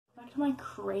back to my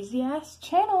crazy ass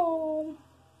channel.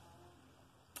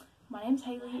 My name's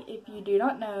Haley. If you do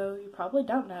not know, you probably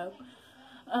don't know.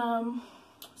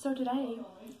 So today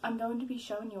I'm going to be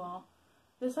showing you all,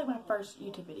 this is like my first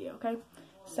YouTube video, okay?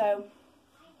 So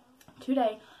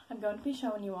today I'm going to be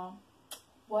showing you all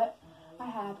what I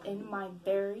have in my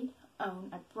very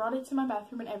own, I brought it to my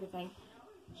bathroom and everything,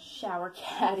 shower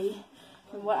caddy,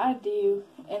 and what I do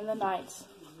in the nights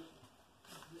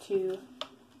to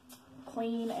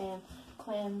clean and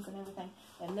cleanse and everything.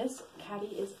 And this caddy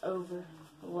is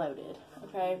overloaded,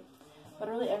 okay?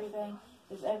 Literally everything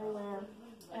is everywhere.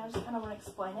 And I just kind of want to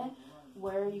explain it,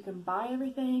 where you can buy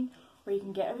everything, where you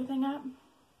can get everything at.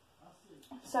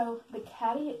 So the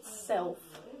caddy itself,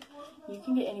 you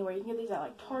can get anywhere. You can get these at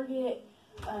like Target.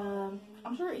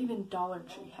 I'm sure even Dollar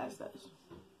Tree has those.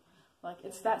 Like,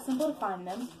 it's that simple to find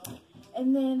them.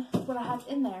 And then what I have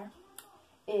in there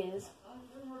is,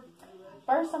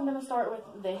 first I'm going to start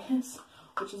with this,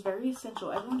 which is very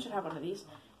essential. Everyone should have one of these.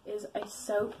 Is a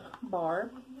soap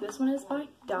bar. This one is by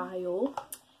Dial.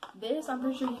 This I'm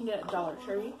pretty sure you can get at Dollar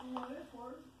Tree.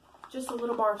 Just a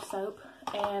little bar of soap.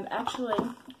 And actually,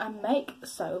 I make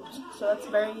soaps, so that's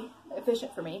very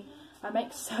efficient for me. I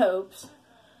make soaps,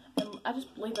 and I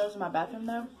just leave those in my bathroom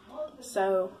though.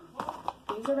 So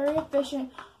these are very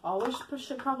efficient. Always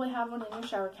should probably have one in your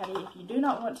shower caddy if you do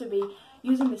not want to be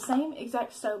using the same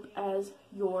exact soap as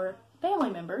your family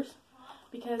members,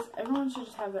 because everyone should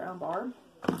just have their own bar.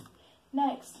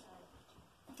 Next,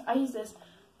 I use this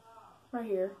right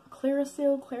here,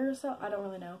 Clearasil, I don't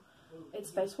really know. It's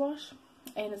face wash,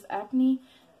 and it's acne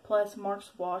plus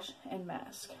Mark's wash and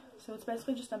mask. So it's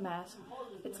basically just a mask.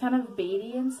 It's kind of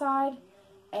beady inside,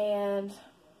 and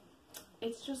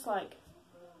it's just like,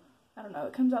 I don't know,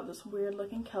 it comes out this weird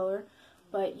looking color,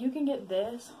 but you can get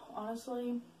this,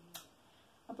 honestly,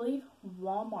 I believe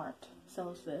Walmart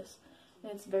sells this,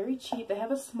 and it's very cheap. They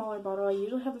have a smaller bottle. I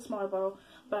usually have the smaller bottle,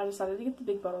 but I decided to get the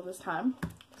big bottle this time,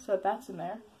 so that's in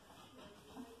there.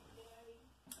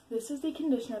 This is the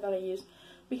conditioner that I use,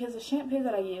 because the shampoo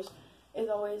that I use is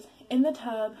always in the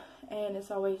tub, and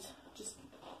it's always just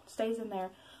stays in there.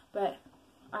 But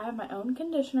I have my own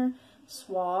conditioner,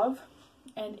 Suave,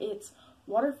 and it's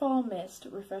Waterfall Mist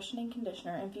Refreshing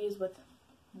Conditioner infused with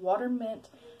water mint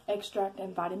extract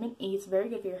and vitamin E. It's very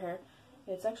good for your hair.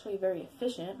 It's actually very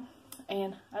efficient,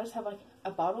 and I just have like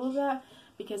a bottle of that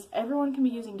because everyone can be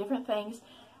using different things.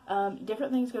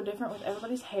 Different things go different with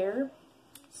everybody's hair,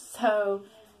 so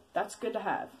that's good to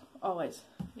have always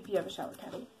if you have a shower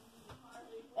caddy.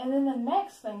 And then the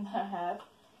next thing that I have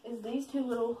is these two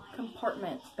little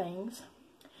compartment things.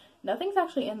 Nothing's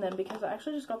actually in them because I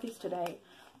actually just got these today.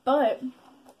 But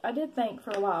I did think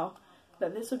for a while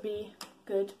that this would be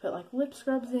good to put like lip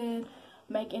scrubs in,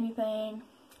 make anything,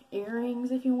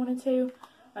 earrings if you wanted to.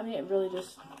 I mean, it really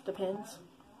just depends,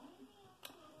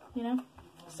 you know.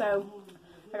 So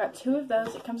I got two of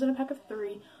those. It comes in a pack of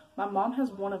 3. My mom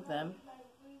has one of them.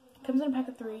 It comes in a pack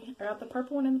of 3. I got the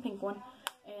purple one and the pink one.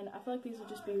 And I feel like these would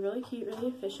just be really cute, really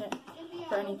efficient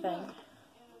for anything.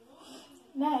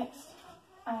 Next,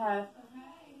 I have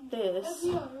this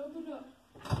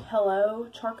Hello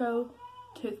Charcoal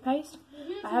toothpaste.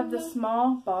 I have the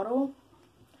small bottle.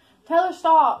 Taylor,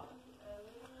 stop!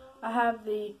 I have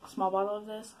the small bottle of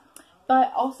this.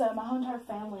 But also, my whole entire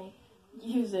family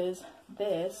uses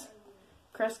this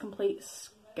Crest Complete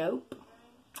Scope.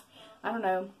 I don't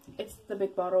know. It's the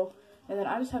big bottle. And then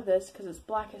I just have this because it's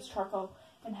black as charcoal.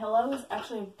 And Hello is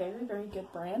actually a very, very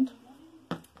good brand.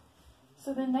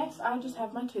 So then next, I just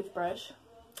have my toothbrush.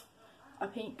 A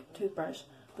pink toothbrush.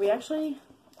 We actually,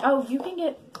 oh, you can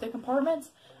get the compartments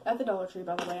at the Dollar Tree,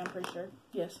 by the way, I'm pretty sure.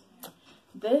 Yes.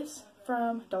 This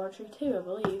from Dollar Tree too, I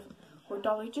believe. Or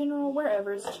Dollar General,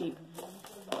 wherever it's cheap.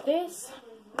 This,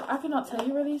 I cannot tell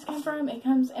you where these came from. It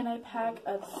comes in a pack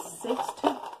of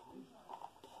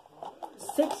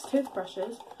 6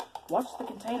 toothbrushes. Watch the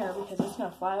container because it's going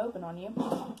to fly open on you.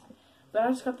 But I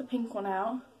just got the pink one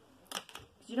out.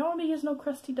 Because you don't want to be using no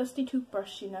crusty, dusty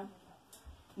toothbrush, you know.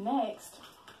 Next,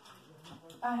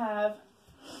 I have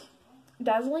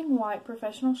Dazzling White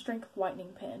Professional Strength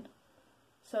Whitening Pen.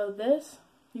 So this,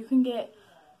 you can get,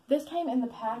 this came in the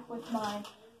pack with my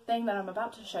thing that I'm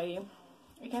about to show you.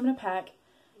 It came in a pack,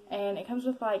 and it comes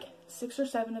with like 6 or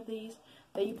 7 of these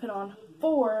that you put on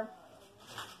for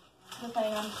the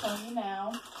thing I'm showing you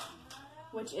now,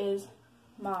 which is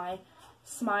my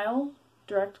Smile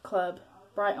Direct Club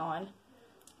Bright On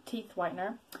Teeth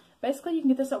Whitener. Basically, you can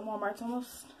get this at Walmart. It's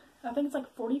almost, I think it's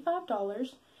like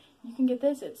 $45. You can get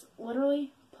this. It's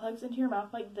literally plugs into your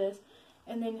mouth like this,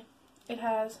 and then it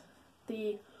has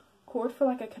the cord for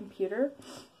like a computer,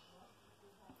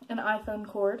 an iPhone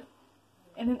cord,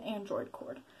 and an Android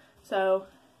cord. So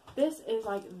this is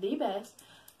like the best.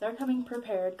 They're coming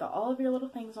prepared. Got all of your little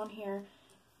things on here.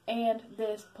 And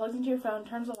this plugs into your phone,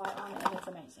 turns the light on, and it's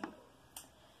amazing.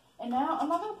 And now, I'm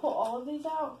not going to pull all of these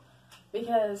out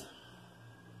because,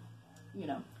 you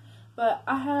know. But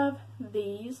I have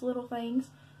these little things.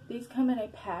 These come in a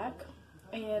pack.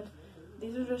 And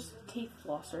these are just teeth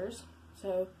flossers.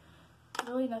 So,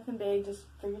 really nothing big, just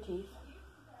for your teeth.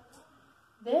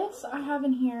 This I have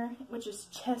in here, which is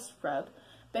chest rub.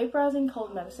 Vaporizing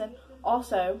cold medicine.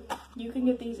 Also, you can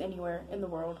get these anywhere in the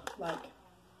world. Like,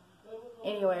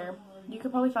 anywhere. You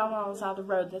could probably find one on the side of the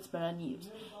road that's been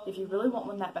unused. If you really want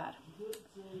one that bad.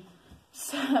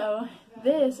 So,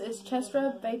 this is chest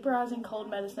rub, vaporizing cold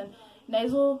medicine,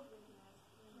 nasal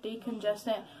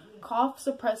decongestant, cough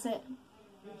suppressant,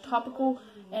 topical,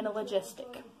 and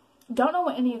logistic. Don't know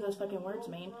what any of those fucking words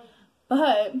mean,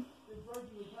 but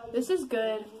this is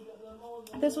good.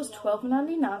 This was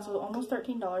 $12.99, so almost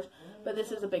 $13, but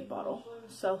this is a big bottle.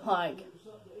 So, like,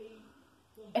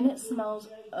 and it smells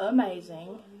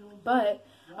amazing, but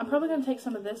I'm probably going to take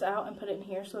some of this out and put it in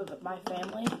here so that my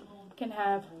family can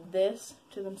have this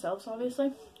to themselves,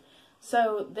 obviously.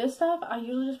 So, this stuff I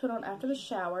usually just put on after the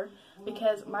shower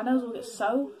because my nose will get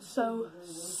so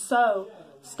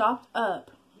stopped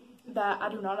up that I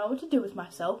do not know what to do with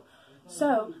myself.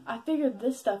 So, I figured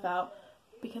this stuff out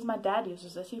because my dad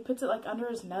uses this. He puts it like under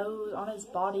his nose, on his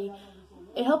body.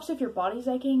 It helps if your body's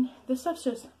aching. This stuff's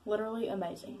just literally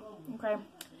amazing. Okay?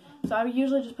 So, I would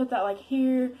usually just put that like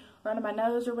here or under my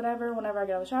nose or whatever whenever I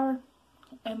get out of the shower.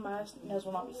 And my nose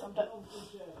will not be stumped up.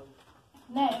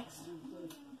 Next,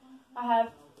 I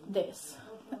have this.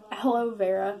 Aloe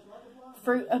vera,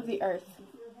 fruit of the earth.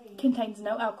 Contains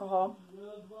no alcohol.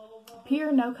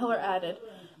 Pure, no color added.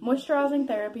 Moisturizing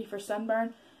therapy for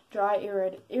sunburn, dry,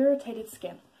 irritated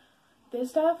skin. This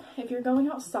stuff, if you're going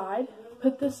outside,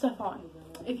 put this stuff on.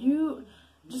 If you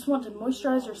just want to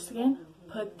moisturize your skin,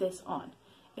 put this on.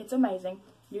 It's amazing.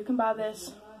 You can buy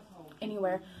this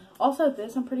anywhere. Also,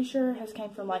 this, I'm pretty sure, has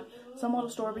came from, like, some little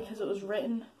store because it was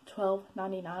written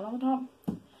 $12.99 on the top.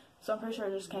 So, I'm pretty sure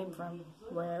it just came from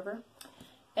wherever.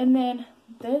 And then,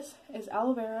 this is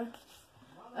aloe vera.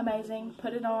 Amazing.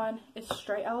 Put it on. It's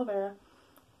straight aloe vera.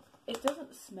 It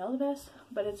doesn't smell the best,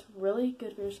 but it's really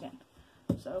good for your skin.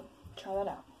 So, try that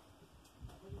out.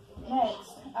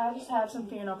 Next, I just have some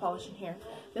fingernail polish in here.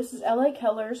 This is LA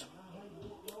Colors.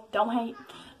 Don't hate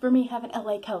for me having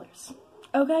LA Colors.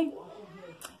 Okay?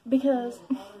 Because,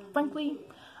 frankly,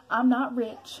 I'm not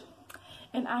rich.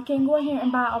 And I can't go in here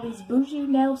and buy all these bougie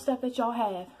nail stuff that y'all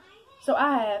have. So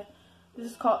I have,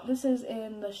 this is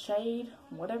in the shade,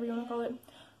 whatever you want to call it,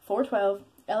 412,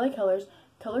 LA Colors,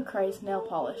 Color Craze Nail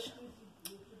Polish.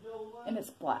 And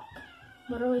it's black.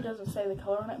 Literally doesn't say the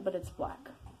color on it, but it's black.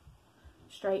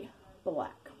 Straight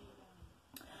black.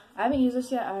 I haven't used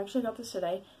this yet. I actually got this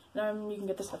today. You can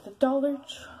get this at the Dollar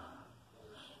Tree.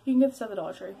 You can get this at the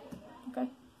Dollar Tree. Okay?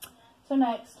 So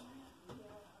next,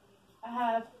 I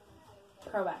have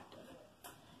Proactive.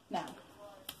 Now,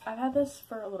 I've had this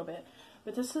for a little bit,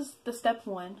 but this is the step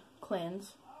 1,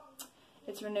 cleanse.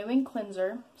 It's renewing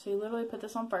cleanser, so you literally put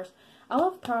this on first. I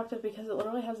love Proactive because it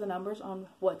literally has the numbers on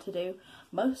what to do.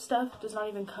 Most stuff does not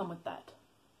even come with that.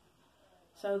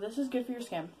 So this is good for your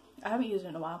skin. I haven't used it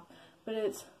in a while, but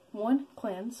it's 1,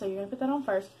 cleanse, so you're going to put that on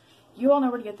first. You all know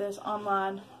where to get this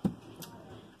online.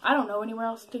 I don't know anywhere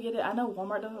else to get it. I know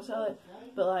Walmart doesn't sell it,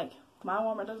 but like my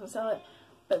Walmart doesn't sell it.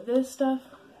 But this stuff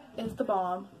is the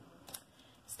bomb.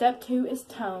 Step 2 is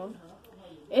tone.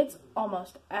 It's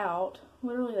almost out.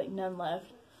 Literally like none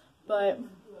left. But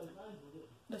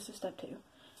this is step 2.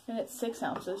 And it's 6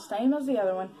 ounces. Same as the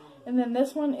other one. And then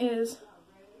this one is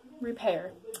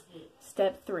repair.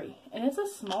 Step 3. And it's a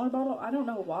smaller bottle. I don't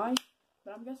know why.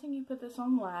 But I'm guessing you put this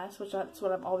on last. Which that's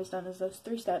what I've always done is those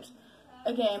 3 steps.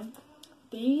 Again,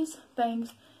 these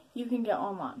things you can get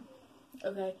online.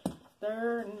 Okay.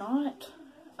 They're not...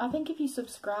 I think if you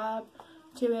subscribe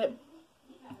to it,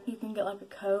 you can get like a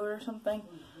code or something.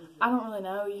 I don't really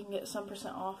know. You can get some %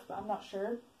 off, but I'm not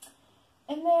sure.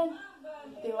 And then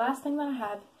the last thing that I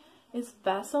have is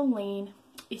Vaseline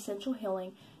Essential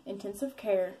Healing Intensive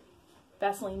Care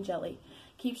Vaseline Jelly.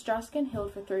 Keeps dry skin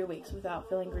healed for 3 weeks without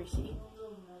feeling greasy.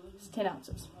 It's 10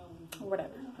 ounces or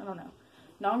whatever. I don't know.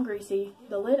 Non-greasy.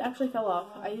 The lid actually fell off.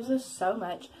 I use this so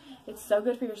much. It's so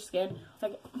good for your skin.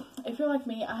 Like, if you're like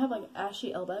me, I have like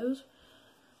ashy elbows.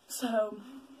 So,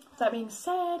 that being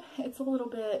said, it's a little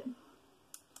bit,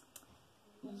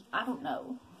 I don't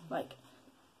know. Like,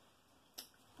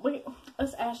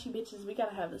 us ashy bitches, we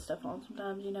gotta have this stuff on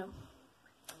sometimes, you know.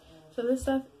 So this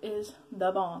stuff is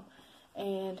the bomb.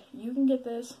 And you can get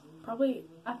this probably,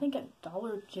 I think at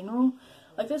Dollar General.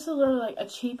 Like, this is literally like a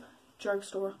cheap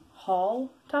drugstore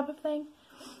haul type of thing.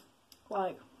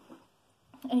 Like,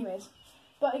 anyways.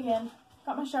 But again,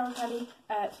 got my shower caddy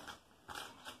at,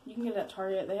 you can get it at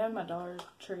Target. They have my Dollar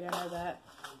Tree, I know that.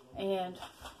 And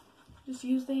just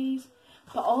use these.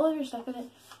 Put all of your stuff in it.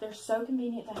 They're so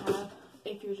convenient to have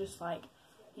if you're just like,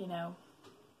 you know,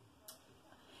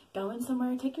 going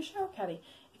somewhere. Take your shower caddy.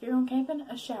 If you're going camping,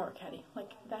 a shower caddy.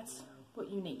 Like, that's what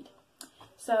you need.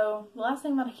 So, the last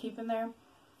thing that I keep in there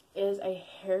is a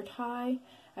hair tie.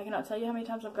 I cannot tell you how many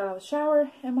times I've got out of the shower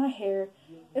and my hair,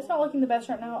 it's not looking the best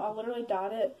right now. I literally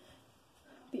dyed it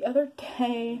the other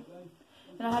day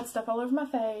and I had stuff all over my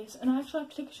face, and I actually have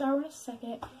to take a shower in a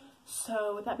second.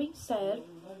 So with that being said,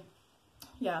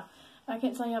 yeah, I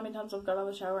can't tell you how many times I've got out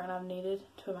of the shower and I've needed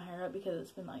to put my hair up because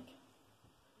it's been like,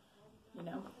 you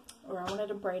know, or I wanted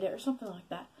to braid it or something like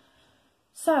that.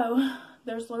 So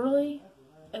there's literally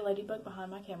a ladybug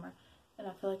behind my camera and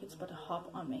I feel like it's about to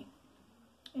hop on me.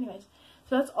 Anyways,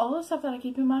 so that's all the stuff that I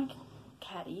keep in my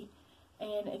caddy.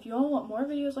 And if you all want more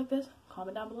videos like this,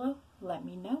 comment down below, let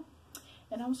me know,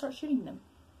 and I will start shooting them.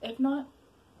 If not,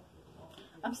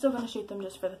 I'm still going to shoot them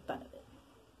just for the fun of it.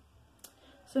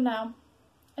 So now,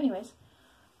 anyways,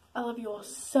 I love you all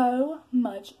so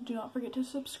much. Do not forget to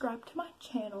subscribe to my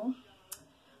channel.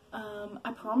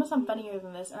 I promise I'm funnier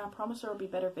than this, and I promise there will be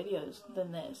better videos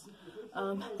than this.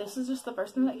 This is just the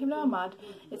first thing that came to my mind.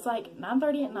 It's like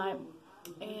 9:30 at night,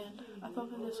 and I thought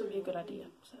that this would be a good idea.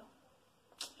 So,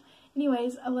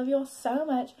 anyways, I love you all so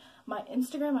much. My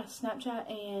Instagram, my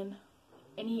Snapchat, and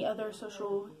any other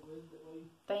social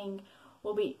thing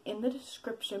will be in the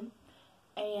description.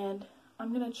 And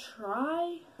I'm gonna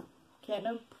try,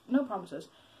 no promises,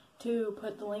 to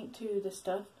put the link to this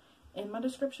stuff in my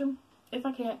description. If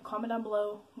I can't, comment down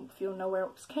below if you know where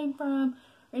it came from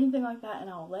or anything like that, and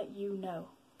I'll let you know.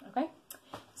 Okay?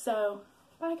 So,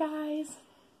 bye guys.